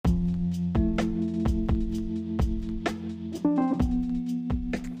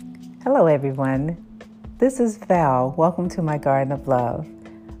Hello, everyone. This is Val. Welcome to my Garden of Love.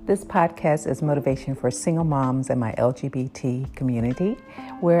 This podcast is motivation for single moms and my LGBT community,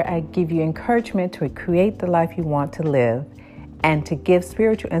 where I give you encouragement to create the life you want to live and to give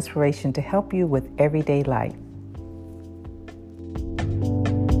spiritual inspiration to help you with everyday life.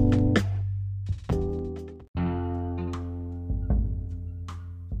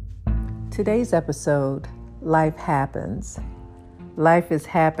 Today's episode, Life Happens. Life is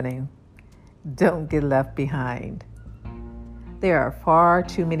happening. Don't get left behind. There are far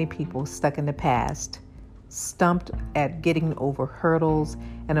too many people stuck in the past, stumped at getting over hurdles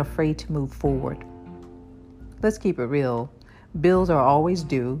and afraid to move forward. Let's keep it real. Bills are always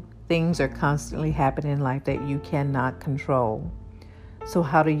due. Things are constantly happening in life that you cannot control. So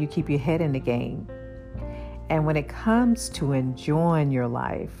how do you keep your head in the game? And when it comes to enjoying your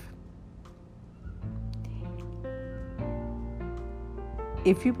life,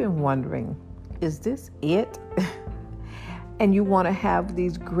 if you've been wondering, is this it? And you want to have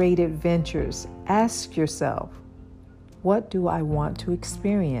these great adventures, ask yourself, what do I want to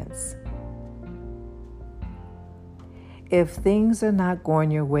experience? If things are not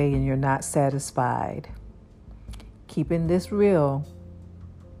going your way and you're not satisfied, keeping this real,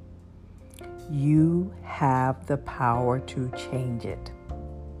 you have the power to change it.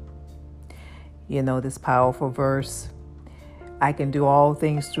 You know this powerful verse, I can do all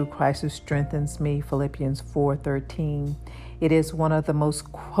things through Christ who strengthens me, Philippians 4:13. It is one of the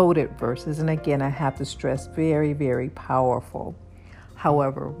most quoted verses. And again, I have to stress, very, very powerful.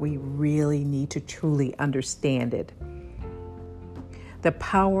 However, we really need to truly understand it. The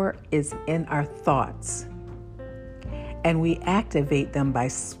power is in our thoughts. And we activate them by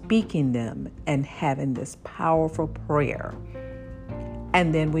speaking them and having this powerful prayer.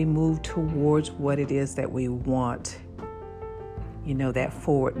 And then we move towards what it is that we want. You know, that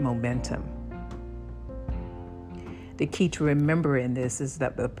forward momentum. The key to remember in this is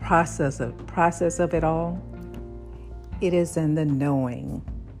that the process of it all, it is in the knowing.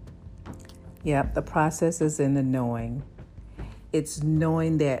 Yep, the process is in the knowing. It's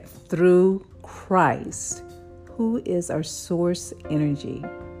knowing that through Christ, who is our source energy,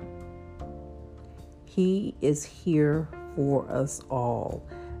 He is here for us all.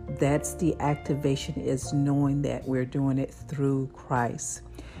 That's the activation, is knowing that we're doing it through Christ.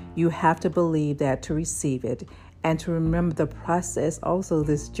 You have to believe that to receive it, and to remember the process. Also,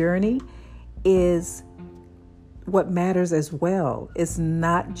 this journey is what matters as well. It's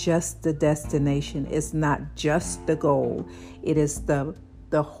not just the destination. It's not just the goal. It is the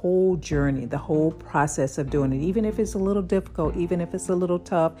whole journey, the whole process of doing it. Even if it's a little difficult, even if it's a little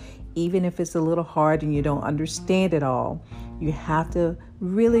tough, even if it's a little hard and you don't understand it all, you have to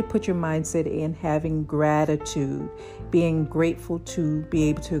really put your mindset in having gratitude, being grateful to be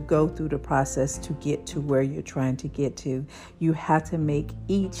able to go through the process to get to where you're trying to get to. You have to make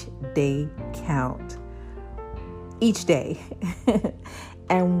each day count. Each day.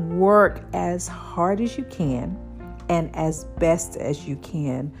 And work as hard as you can and as best as you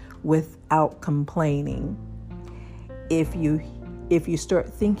can without complaining. If you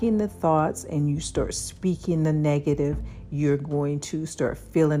start thinking the thoughts and you start speaking the negative, you're going to start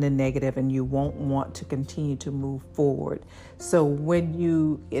feeling the negative and you won't want to continue to move forward. So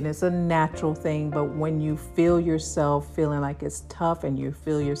and it's a natural thing, but when you feel yourself feeling like it's tough and you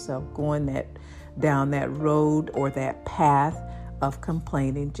feel yourself going down that road or that path of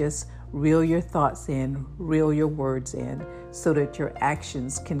complaining, just reel your thoughts in, reel your words in, so that your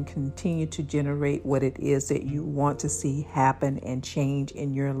actions can continue to generate what it is that you want to see happen and change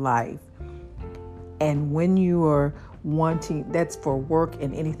in your life. And when you are wanting, that's for work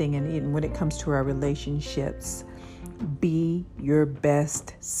and anything, and when it comes to our relationships, be your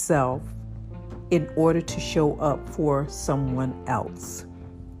best self in order to show up for someone else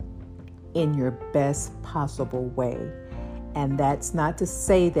in your best possible way. And that's not to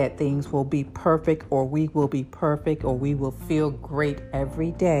say that things will be perfect or we will be perfect or we will feel great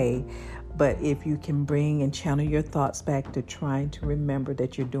every day. But if you can bring and channel your thoughts back to trying to remember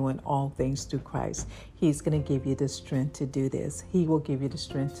that you're doing all things through Christ, He's going to give you the strength to do this. He will give you the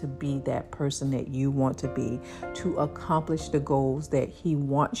strength to be that person that you want to be, to accomplish the goals that He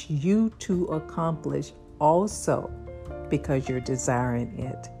wants you to accomplish also, because you're desiring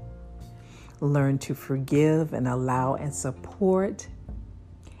it. Learn to forgive and allow and support,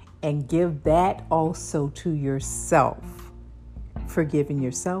 and give that also to yourself. Forgiving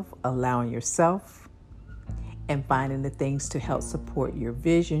yourself, allowing yourself, and finding the things to help support your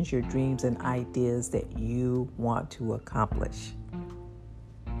visions, your dreams, and ideas that you want to accomplish.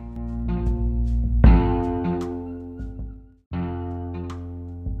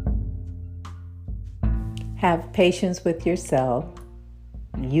 Have patience with yourself.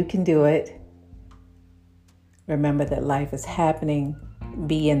 You can do it. Remember that life is happening.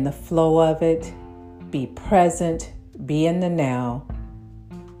 Be in the flow of it. Be present. Be in the now.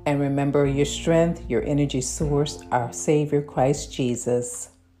 And remember your strength, your energy source, our Savior, Christ Jesus.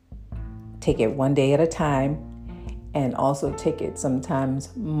 Take it one day at a time, and also take it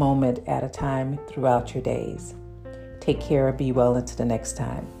sometimes moment at a time throughout your days. Take care. Be well until the next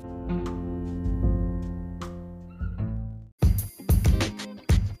time.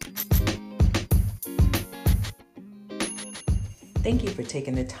 Thank you for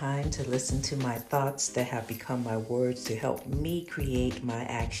taking the time to listen to my thoughts that have become my words to help me create my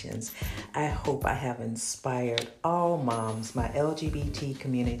actions. I hope I have inspired all moms, my LGBT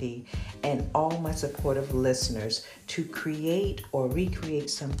community, and all my supportive listeners to create or recreate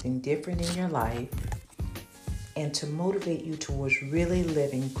something different in your life and to motivate you towards really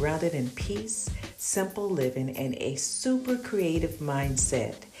living grounded in peace, simple living, and a super creative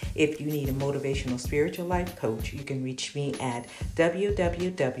mindset. If you need a motivational spiritual life coach, you can reach me at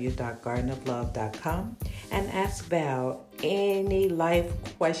www.gardenoflove.com and ask Val any life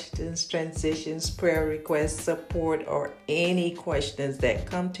questions, transitions, prayer requests, support, or any questions that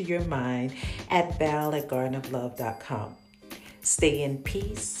come to your mind at val@gardenoflove.com. Stay in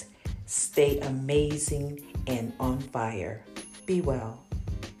peace, stay amazing, and on fire. Be well.